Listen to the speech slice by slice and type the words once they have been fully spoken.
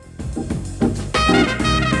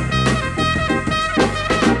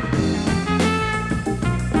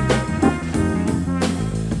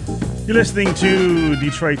You're listening to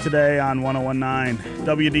Detroit Today on 1019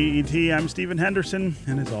 WDET. I'm Stephen Henderson,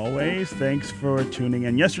 and as always, thanks for tuning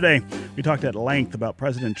in. Yesterday, we talked at length about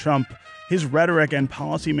President Trump, his rhetoric and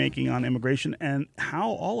policymaking on immigration, and how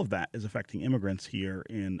all of that is affecting immigrants here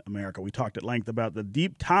in America. We talked at length about the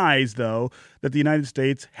deep ties, though, that the United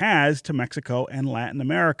States has to Mexico and Latin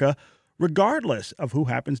America, regardless of who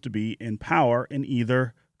happens to be in power in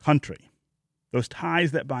either country. Those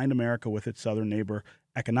ties that bind America with its southern neighbor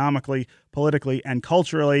economically, politically, and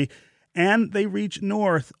culturally, and they reach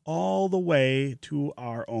north all the way to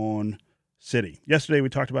our own city. Yesterday, we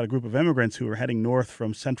talked about a group of immigrants who were heading north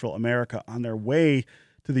from Central America on their way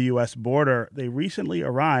to the U.S. border. They recently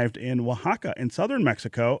arrived in Oaxaca in southern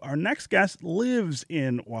Mexico. Our next guest lives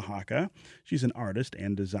in Oaxaca. She's an artist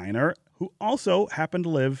and designer who also happened to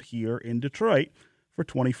live here in Detroit for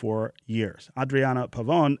 24 years. Adriana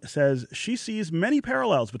Pavon says she sees many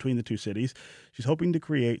parallels between the two cities. She's hoping to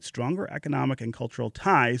create stronger economic and cultural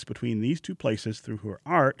ties between these two places through her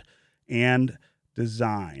art and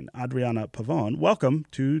design. Adriana Pavon, welcome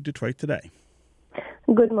to Detroit Today.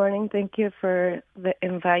 Good morning. Thank you for the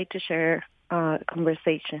invite to share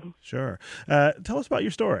conversation. Sure. Tell us about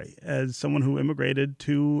your story as someone who immigrated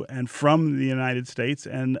to and from the United States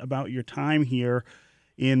and about your time here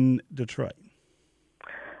in Detroit.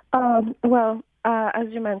 As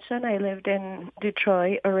you mentioned, I lived in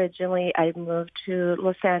Detroit originally. I moved to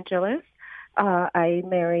Los Angeles. I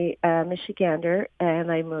married a Michigander,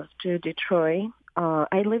 and I moved to Detroit.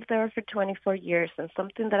 I lived there for 24 years, and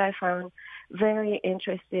something that I found very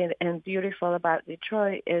interesting and beautiful about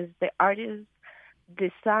Detroit is the artists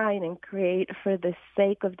design and create for the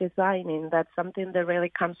sake of designing. That's something that really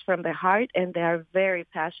comes from the heart, and they are very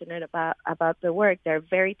passionate about the work. They're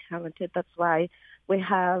very talented. That's why we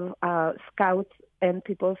have scouts and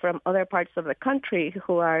people from other parts of the country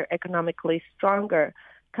who are economically stronger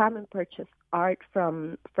come and purchase art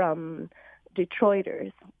from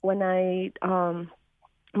Detroiters. When I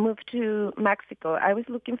moved to Mexico, I was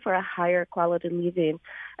looking for a higher quality living,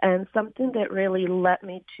 and something that really led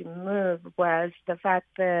me to move was the fact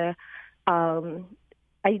that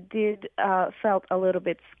I did felt a little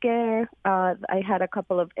bit scared. I had a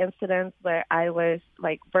couple of incidents where I was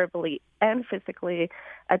verbally and physically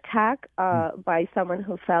attacked by someone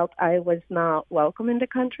who felt I was not welcome in the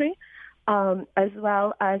country, as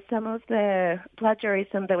well as some of the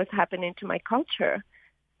plagiarism that was happening to my culture.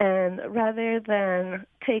 And rather than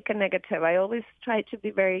take a negative, I always try to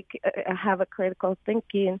be have a critical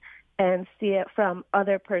thinking and see it from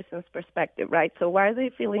other person's perspective, right? So why are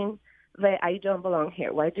they feeling that I don't belong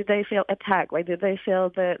here? Why do they feel attacked? Why do they feel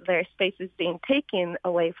that their space is being taken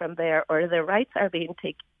away from there, or their rights are being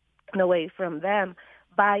taken away from them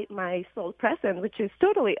by my sole presence, which is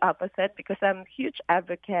totally opposite, because I'm a huge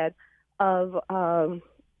advocate of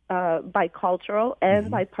bicultural and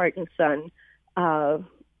bipartisan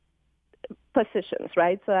positions,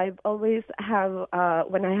 right? So I've always have,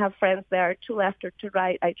 when I have friends that are to left or to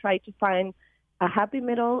right, I try to find a happy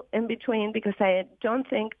middle in between, because I don't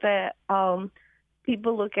think that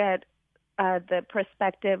people look at the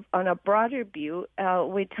perspective on a broader view.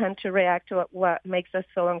 We tend to react to what makes us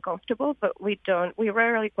so uncomfortable, but we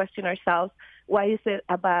rarely question ourselves, why is it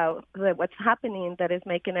about what's happening that is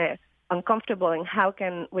making us uncomfortable, and how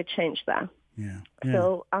can we change that? Yeah.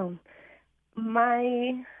 So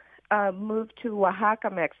my move to Oaxaca,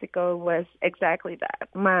 Mexico was exactly that.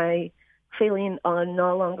 My feeling on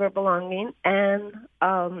no longer belonging, and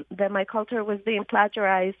that my culture was being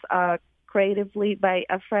plagiarized creatively by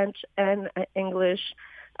a French and English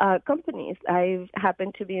companies. I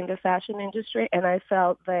happened to be in the fashion industry, and I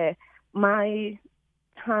felt that my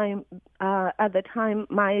time, at the time,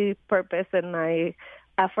 my purpose and my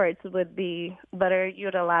efforts would be better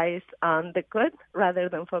utilized on the good rather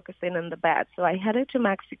than focusing on the bad. So I headed to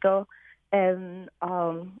Mexico, and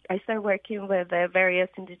I started working with the various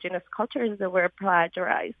indigenous cultures that were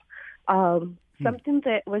plagiarized. Something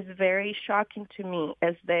that was very shocking to me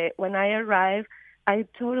is that when I arrived, I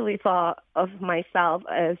totally thought of myself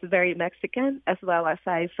as very Mexican, as well as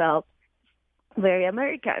I felt very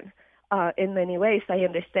American. In many ways, I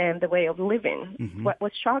understand the way of living. Mm-hmm. What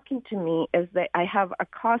was shocking to me is that I have a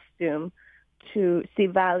costume to see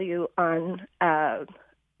value on a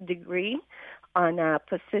degree, on a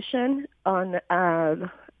position, on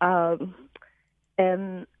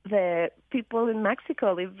and the people in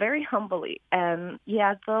Mexico live very humbly. And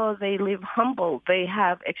yeah, though they live humble, they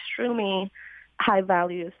have extremely high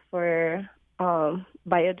values for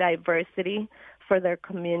biodiversity, for their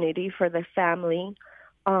community, for their family.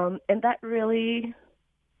 And that really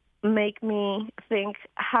make me think,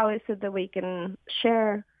 how is it that we can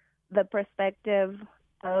share the perspective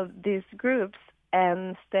of these groups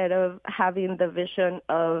instead of having the vision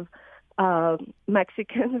of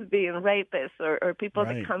Mexicans being rapists or people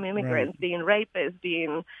that become immigrants being rapists,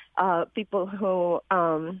 being people who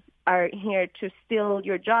are here to steal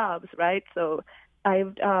your jobs, right? So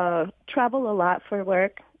I've traveled a lot for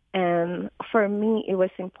work, and for me it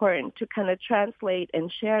was important to kind of translate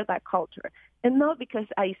and share that culture. And not because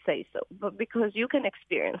I say so, but because you can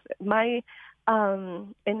experience it. My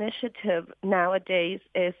initiative nowadays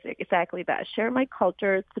is exactly that. Share my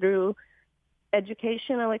culture through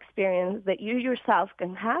educational experience that you yourself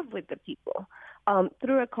can have with the people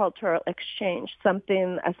through a cultural exchange.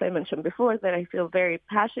 Something, as I mentioned before, that I feel very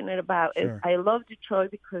passionate about is I love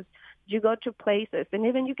Detroit because you go to places and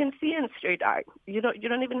even you can see in street art. You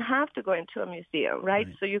don't even have to go into a museum, right?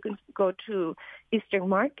 So you can go to Eastern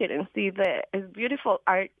Market and see the beautiful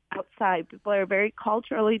art outside. People are very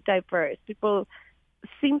culturally diverse. People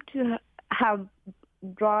seem to have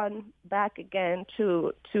drawn back again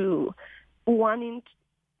to wanting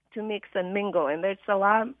to mix and mingle, and there's a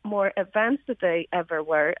lot more events than they ever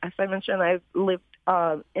were. As I mentioned, I've lived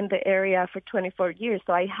in the area for 24 years,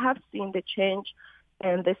 so I have seen the change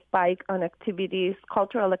and the spike on activities,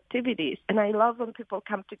 cultural activities, and I love when people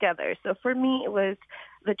come together. So for me,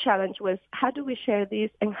 the challenge was how do we share these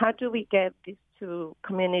and how do we get these two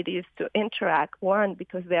communities to interact? One,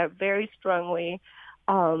 because they are very strongly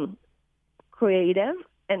creative,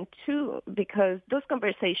 and two, because those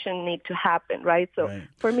conversations need to happen, right? So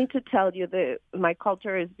for me to tell you that my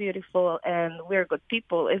culture is beautiful and we're good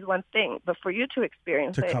people is one thing, but for you to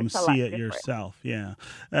experience to it, come it's a see lot it different. yourself,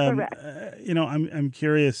 Correct. I'm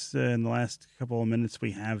curious in the last couple of minutes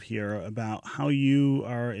we have here about how you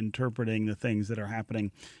are interpreting the things that are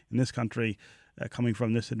happening in this country, coming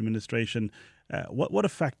from this administration. What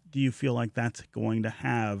effect do you feel like that's going to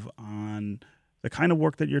have on the kind of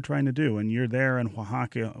work that you're trying to do? And you're there in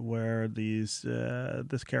Oaxaca, where this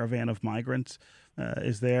caravan of migrants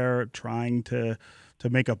is there trying to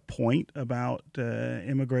make a point about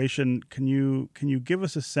immigration. Can you give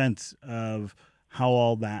us a sense of how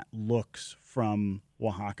all that looks from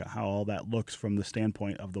Oaxaca, how all that looks from the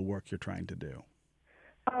standpoint of the work you're trying to do?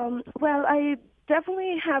 Well, I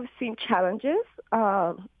definitely have seen challenges.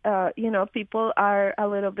 People are a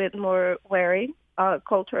little bit more wary.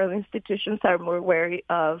 Cultural institutions are more wary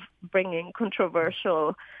of bringing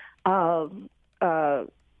controversial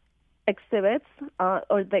exhibits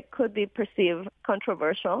or that could be perceived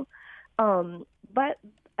controversial. But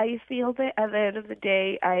I feel that at the end of the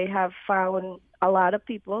day, I have found a lot of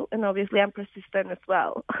people, and obviously I'm persistent as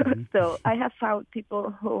well. So I have found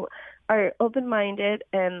people who are open-minded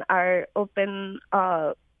and are open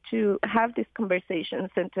to have these conversations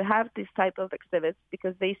and to have this type of exhibits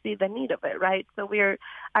because they see the need of it, right? So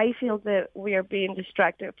I feel that we are being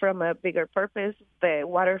distracted from a bigger purpose. The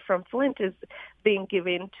water from Flint is being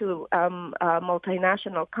given to a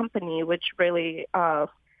multinational company, which really,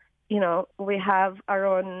 we have our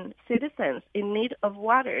own citizens in need of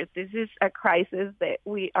water. This is a crisis that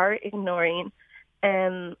we are ignoring,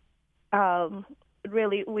 and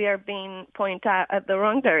really we are being pointed at the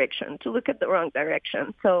wrong direction, to look at the wrong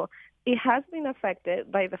direction. So it has been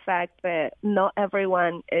affected by the fact that not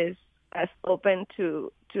everyone is as open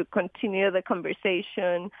to continue the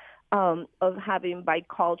conversation of having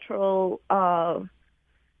bicultural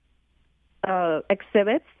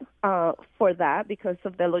exhibits for that because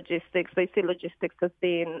of the logistics. They see logistics as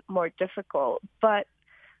being more difficult. But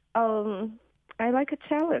I like a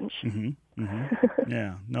challenge.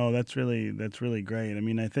 Yeah, no, that's really great. I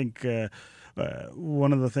mean, I think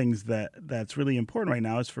one of the things that's really important right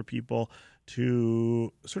now is for people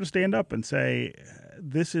to sort of stand up and say,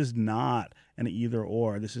 this is not an either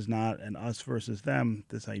or. This is not an us versus them.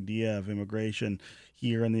 This idea of immigration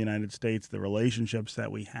here in the United States, the relationships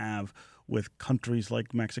that we have with countries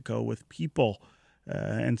like Mexico, with people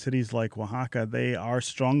and cities like Oaxaca, they are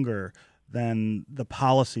stronger than the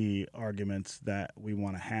policy arguments that we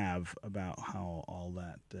want to have about how all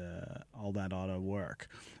that ought to work.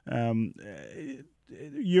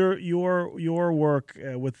 Your work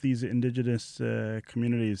with these indigenous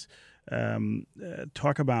communities,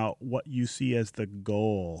 talk about what you see as the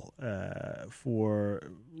goal for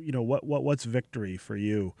what's victory for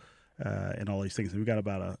you in all these things. We've got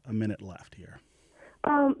about a minute left here.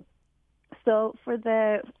 So for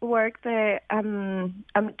the work that I'm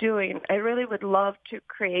doing, I really would love to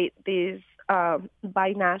create these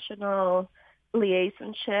binational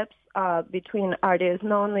liaisonships between artists.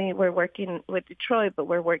 Not only we're working with Detroit, but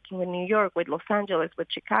we're working with New York, with Los Angeles, with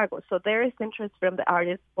Chicago. So there is interest from the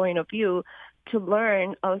artist's point of view to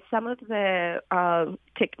learn of some of the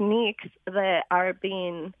techniques that are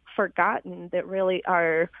being forgotten that really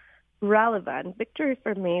are relevant. Victory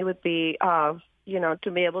for me would be,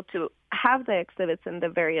 to be able to have the exhibits in the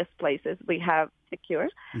various places we have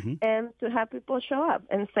secured, and to have people show up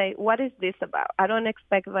and say, what is this about? I don't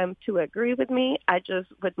expect them to agree with me. I just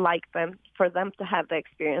would like for them to have the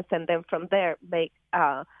experience, and then from there make,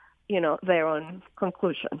 their own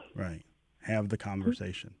conclusion. Right. Have the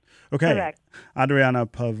conversation. Okay. Correct. Adriana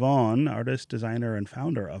Pavon, artist, designer, and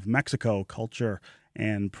founder of Mexico Culture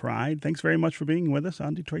and Pride. Thanks very much for being with us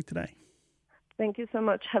on Detroit Today. Thank you so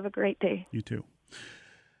much. Have a great day. You too.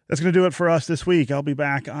 That's going to do it for us this week. I'll be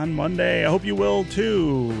back on Monday. I hope you will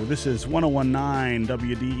too. This is 1019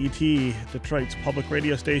 WDET, Detroit's public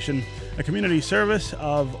radio station, a community service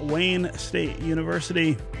of Wayne State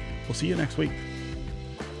University. We'll see you next week.